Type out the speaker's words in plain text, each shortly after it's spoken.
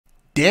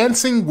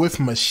Dancing with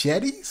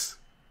Machetes?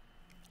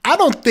 I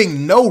don't think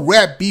no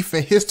rap beef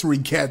in history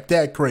got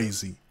that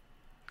crazy.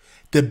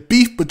 The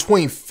beef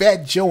between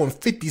Fat Joe and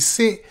 50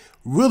 Cent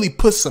really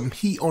put some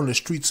heat on the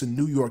streets of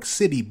New York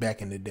City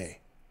back in the day.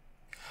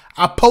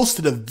 I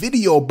posted a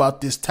video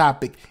about this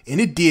topic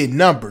and it did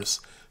numbers,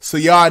 so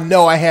y'all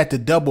know I had to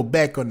double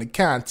back on the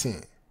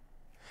content.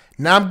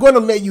 Now I'm going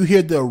to let you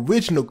hear the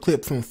original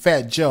clip from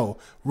Fat Joe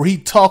where he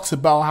talks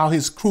about how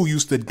his crew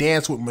used to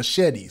dance with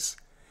machetes.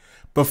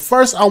 But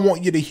first I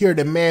want you to hear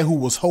the man who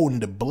was holding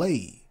the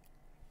blade,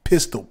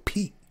 Pistol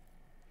Pete.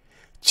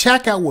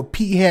 Check out what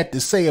Pete had to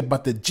say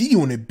about the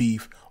G-Unit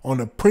beef on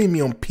the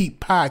Premium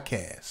Pete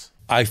podcast.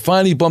 I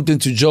finally bumped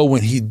into Joe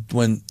when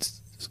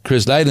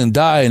Chris Lighten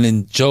died, and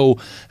then Joe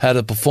had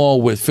to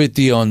perform with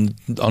 50 on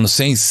the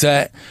same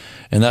set.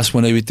 And that's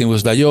when everything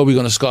was like, yo, we're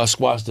going to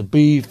squash the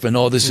beef and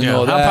all this and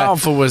all that. How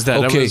powerful was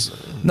that? Okay.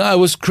 It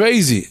was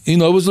crazy. You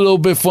know, it was a little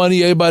bit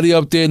funny. Everybody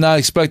up there not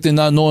expecting,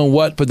 not knowing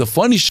what. But the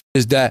funny shit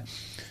is that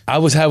I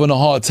was having a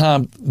hard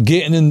time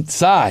getting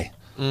inside.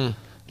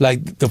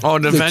 Like the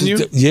venue?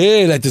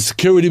 Like the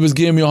security was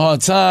giving me a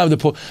hard time.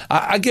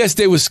 I guess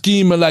they were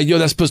scheming like, yo,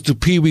 that's supposed to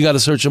P. We got to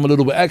search him a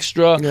little bit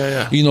extra.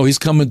 You know, he's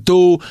coming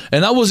through.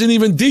 And I wasn't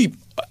even deep.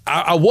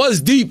 I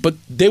was deep, but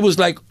they was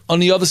like on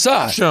the other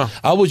side. Sure.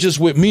 I was just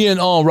with me and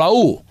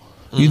Raul,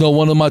 you know,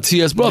 one of my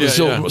TS brothers.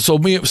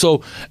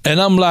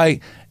 And I'm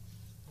like,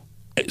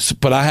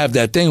 but I have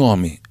that thing on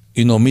me.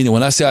 You know, meaning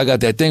when I say I got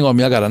that thing on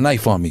me, I got a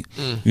knife on me.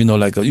 You know,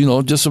 like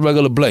just a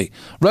regular blade.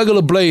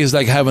 Regular blade is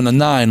like having a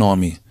 9 on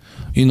me.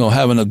 You know,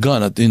 having a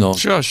gun,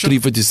 sure.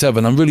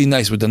 357. I'm really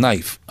nice with the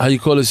knife. How you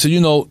call it? So, you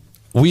know,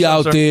 we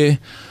out there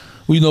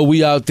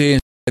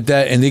and like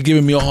that, and they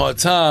giving me a hard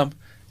time.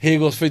 Here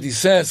goes 50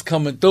 Cent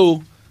coming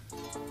through.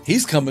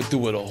 He's coming through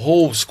with a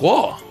whole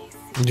squad.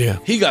 Yeah.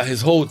 He got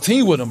his whole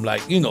team with him,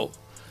 like,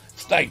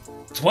 it's like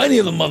 20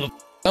 of them motherfuckers.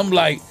 I'm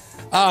like,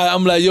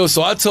 all right, yo,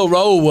 so I told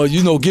Raul,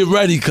 well, get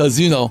ready, because,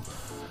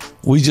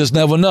 we just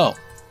never know,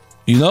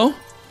 And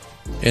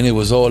it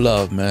was all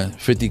love, man.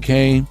 50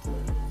 came,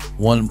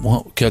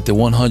 kept it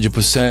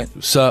 100%.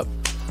 What's up?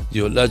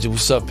 You're a legend.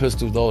 What's up,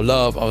 Pistol? All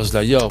love. I was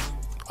like, yo,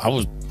 I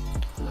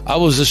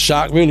was just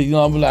shocked, really.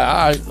 I'm like, all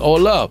right, all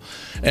love.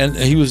 And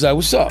he was like,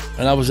 what's up?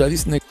 And I was like,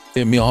 these niggas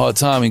giving me a hard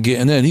time in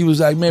getting in. He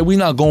was like, man, we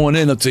not going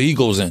in until he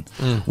goes in.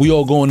 We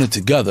all going in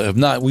together. If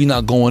not, we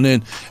not going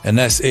in, and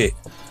that's it.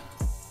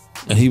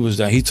 And he was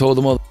like, he told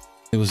them all,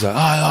 he was like,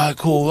 all right,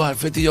 cool, all right,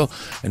 50, yo.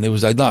 And they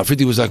was like, nah,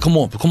 50 was like, come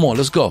on,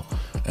 let's go.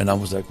 And I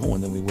was like, oh,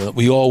 and then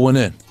we all went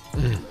in.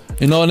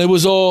 And it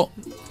was all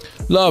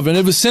love. And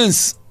ever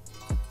since,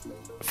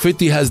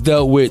 50 has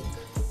dealt with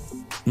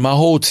my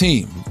whole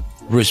team.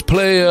 Rich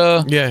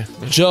Player,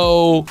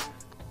 Joe,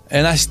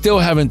 and I still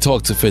haven't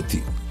talked to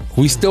 50.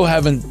 We still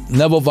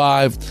never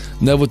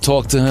vibed, never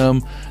talked to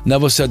him,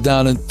 never sat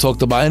down and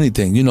talked about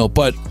anything,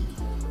 but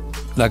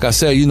like I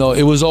said,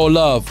 it was all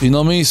love, you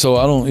know what I mean? So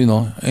I don't,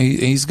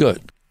 he's good.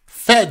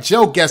 Fat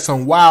Joe got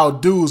some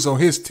wild dudes on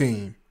his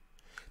team.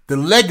 The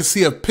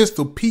legacy of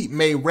Pistol Pete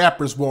made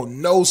rappers want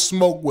no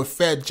smoke with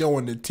Fat Joe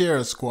and the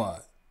Terror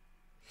Squad.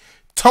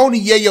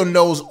 Tony Yayo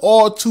knows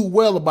all too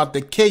well about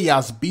the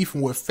chaos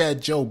beefing with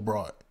Fat Joe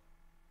brought.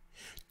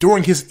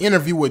 During his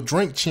interview with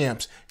Drink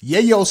Champs,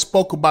 Yayo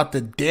spoke about the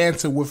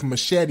Dancing with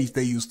Machetes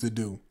they used to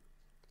do.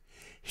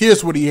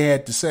 Here's what he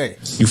had to say.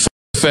 You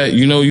fat,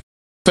 you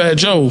Fat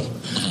Joe.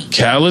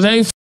 Khaled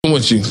ain't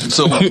with you.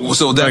 So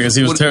that, I guess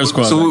he was Terror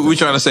Squad. So what we're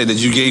trying to say, that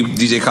you gave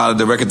DJ Khaled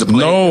the record to play?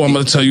 No, I'm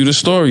going to tell you the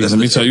story. Let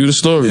me tell you the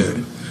story.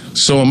 Yeah.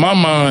 So in my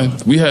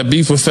mind, we had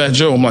beef with Fat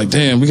Joe. I'm like,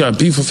 damn, we got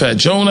beef with Fat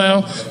Joe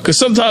now? Because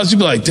sometimes you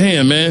be like,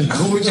 damn, man,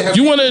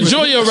 you want to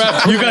enjoy your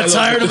rap. You got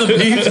tired of the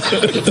beef?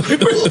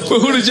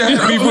 Who did you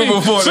have beef with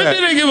before 50 that?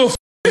 didn't give a f***.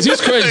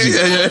 He's crazy. You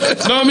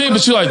know what I mean?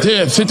 But you're like,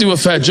 damn, 50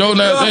 with Fat Joe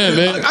now? Damn,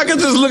 man. I can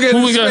just look at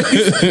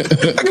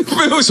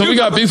it. So we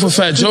got beef with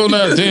Fat Joe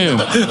now?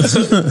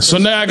 Damn. So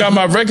now I got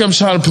my record I'm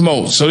trying to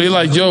promote. So they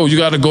like, yo, you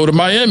got to go to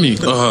Miami.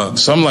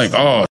 So I'm like,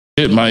 oh,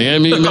 shit,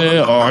 Miami,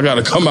 man? Oh, I got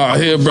to come out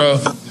here, bro.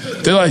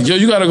 They're like, yo,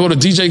 you got to go to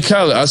DJ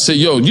Khaled. I said,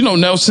 yo, you know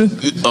Nelson?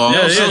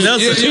 Nelson.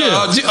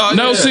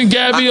 Nelson,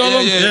 Gabby, all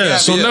them? Yeah.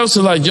 So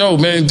Nelson like, yo,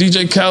 man,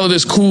 DJ Khaled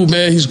is cool,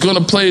 man. He's going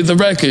to play the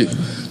record.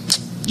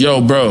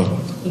 Yo, bro.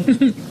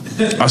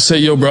 I say,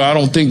 yo, bro, I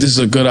don't think this is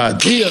a good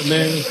idea,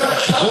 man.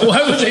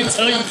 Why would they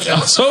tell you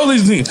that? I told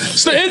these niggas,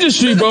 it's the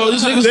industry, bro.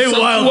 These niggas they set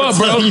wild you up,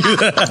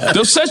 bro.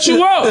 They'll set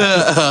you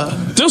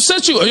up. They'll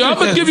set you up. Yo, I'm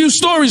going to give you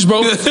stories,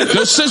 bro.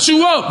 They'll set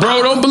you up,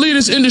 bro. Don't believe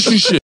this industry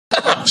shit.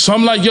 So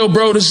I'm like, yo,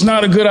 bro, this is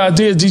not a good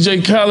idea.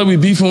 DJ Khaled, we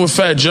beefing with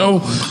Fat Joe.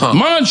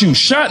 Mind you,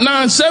 Shot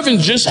 9-7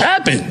 just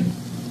happened.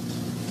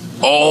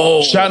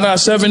 Oh. Shot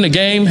 9-7, the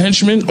game,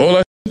 Henchman, all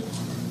that.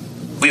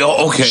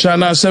 Okay. Shot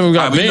 97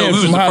 got banned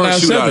from Hot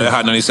 97.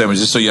 Hot 97,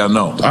 just so y'all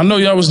know. I know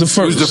y'all was the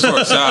first. We was the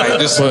first. All right. I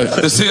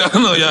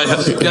know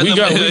y'all. We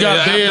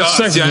got banned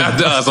second. Yeah,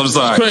 after us. I'm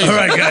sorry. Crazy. All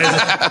right,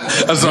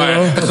 guys. I'm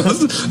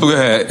sorry. Go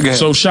ahead.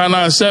 So Shot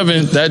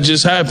 97, that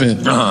just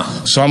happened.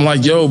 So I'm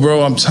like, yo,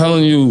 bro, I'm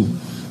telling you,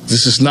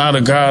 this is not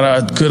a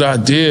good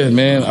idea,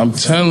 man. I'm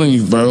telling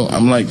you, bro.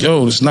 I'm like,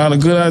 yo, it's not a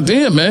good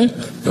idea, man.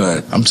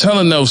 Right. I'm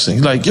telling Nelson.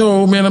 He's like,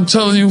 yo, man, I'm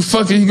telling you,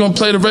 fuck it, he gonna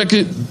play the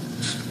record.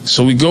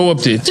 So we go up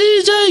there.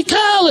 DJ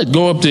Khaled,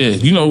 go up there.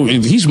 You know,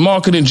 he's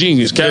marketing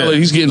genius. Khaled,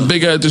 he's getting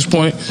bigger at this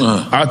point.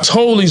 I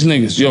told these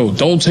niggas, yo,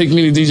 don't take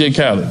me to DJ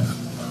Khaled.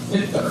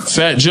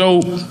 Fat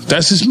Joe,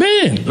 that's his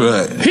man.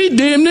 Right. He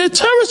damn near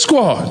Terror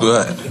Squad.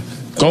 Right.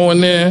 Go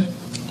in there.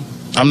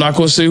 I'm not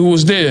gonna say who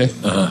was there.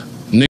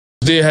 Niggas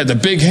there had the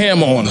big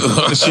hammer on him.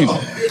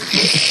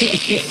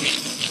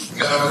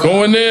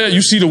 Go in there,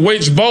 you see the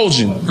weights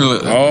bulging.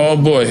 Oh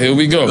boy, here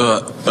we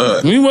go.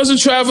 We wasn't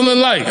traveling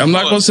light. I'm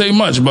not gonna say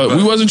much, but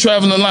we wasn't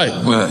traveling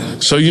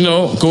light. So, you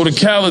know, go to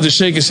Khaled to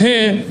shake his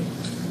hand.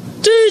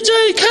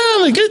 DJ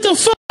Khaled, get the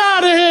fuck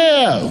out of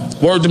here.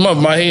 Word him up,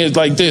 my hands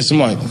like this. I'm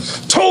like,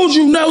 told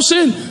you,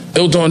 Nelson.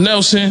 Ildon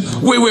Nelson.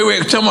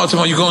 Wait. Tell me,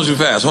 you're going too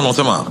fast. Hold on,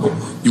 tell me.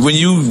 When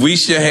you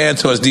reached your hand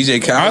towards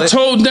DJ Khaled? I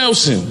told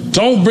Nelson,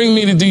 don't bring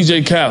me to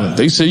DJ Khaled.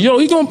 They said, yo,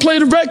 he gonna play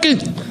the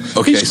record.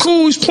 Okay, he's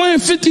cool, he's playing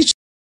 50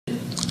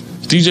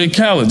 DJ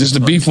Khaled, this is the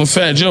beef with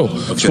Fat Joe.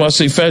 That's why I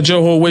say Fat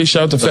Joe whole way,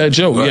 shout out to Fat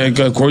Joe. Yeah,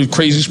 got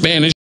crazy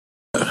Spanish,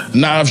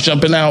 knives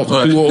jumping out,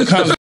 do all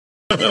kinds of.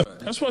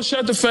 That's why I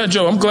shout out to Fat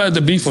Joe. I'm glad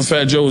the beef with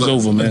Fat Joe is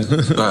over, man.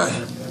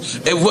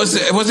 It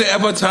wasn't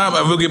ever a time,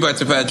 I will get back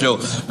to Fat Joe,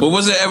 but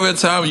was there ever a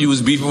time you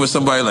was beefing with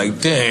somebody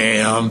like,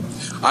 damn,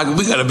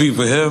 we got to beef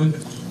with him?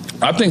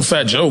 I think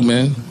Fat Joe,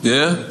 man.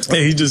 Yeah?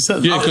 Hey, he just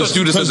said yeah, because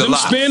them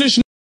Spanish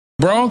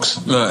Bronx,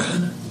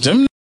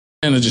 them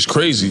are just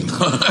crazy.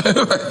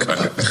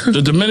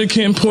 The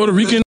Dominican, Puerto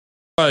Rican,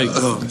 like,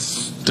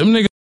 them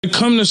niggas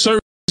come to certain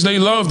they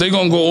love, they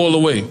gonna go all the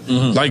way.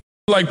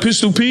 Like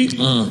Pistol Pete,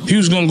 he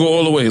was gonna go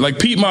all the way. Like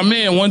Pete, my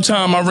man, one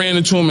time I ran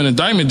into him in the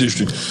Diamond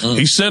District.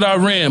 He said I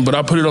ran, but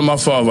I put it on my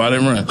father. I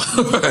didn't run.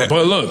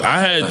 But look, I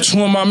had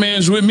two of my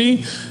mans with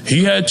me.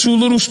 He had two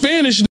little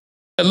Spanish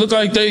that looked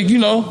like they, you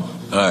know,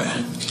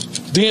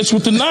 dance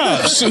with the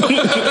knives. You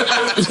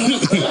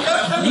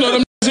know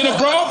them in the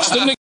Bronx?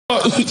 Them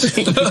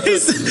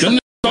niggas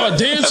start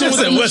dancing with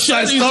the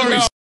machetes.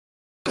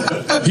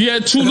 He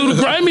had two little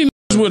grimy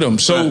with him.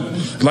 So,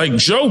 like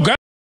Joe got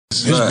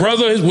his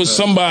brother was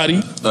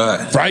somebody,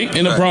 right,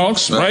 in the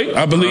Bronx, right?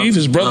 I believe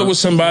his brother was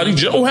somebody.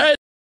 Joe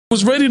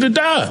was ready to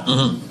die.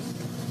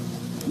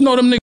 You know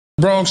them niggas in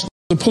the Bronx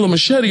to pull a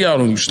machete out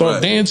on you,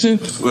 start dancing.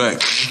 Start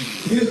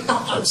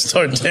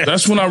dancing.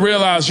 That's when I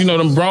realized, you know,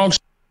 them Bronx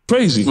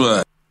crazy.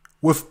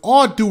 With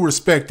all due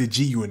respect to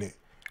G-Unit,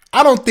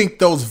 I don't think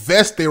those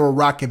vests they were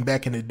rocking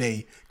back in the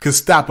day could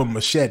stop a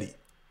machete.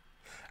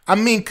 I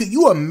mean, could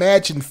you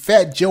imagine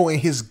Fat Joe and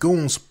his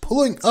goons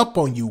pulling up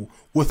on you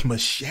with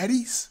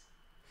machetes?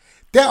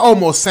 That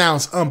almost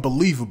sounds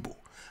unbelievable,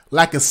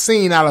 like a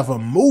scene out of a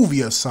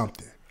movie or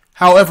something.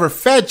 However,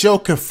 Fat Joe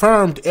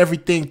confirmed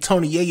everything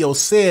Tony Yayo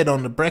said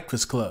on The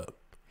Breakfast Club.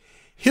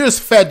 Here's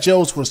Fat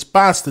Joe's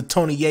response to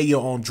Tony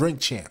Yayo on Drink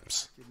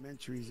Champs.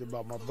 Documentaries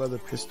about my brother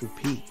Pistol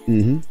Pete,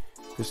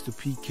 Pistol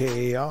Pete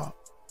K.A.R.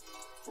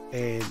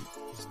 And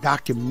his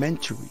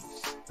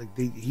documentaries,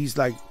 like he's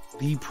like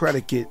the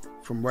predicate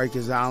from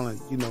Rikers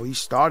Island. You know, he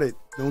started,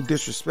 don't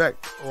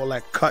disrespect, all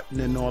that cutting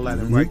and all that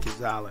in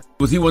Rikers Island.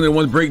 Was he one of the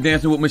ones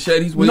breakdancing with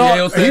machetes?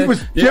 No, he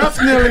was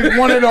definitely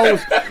one of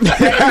those. He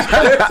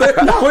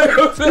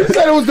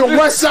said it was the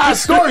West Side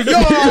Story. Yo,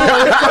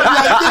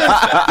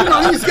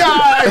 like this.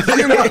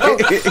 You know,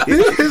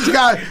 these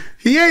guys,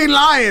 he ain't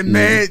lying,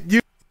 man.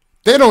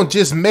 They don't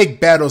just make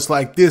battles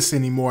like this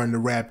anymore in the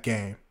rap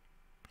game.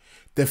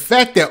 The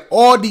fact that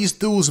all these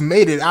dudes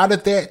made it out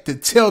of that to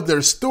tell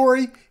their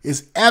story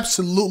is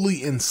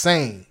absolutely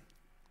insane.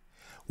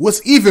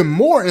 What's even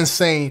more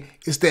insane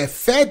is that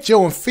Fat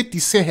Joe and 50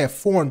 Cent have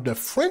formed a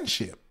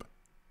friendship.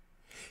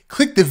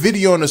 Click the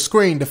video on the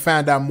screen to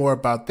find out more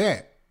about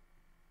that.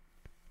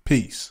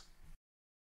 Peace.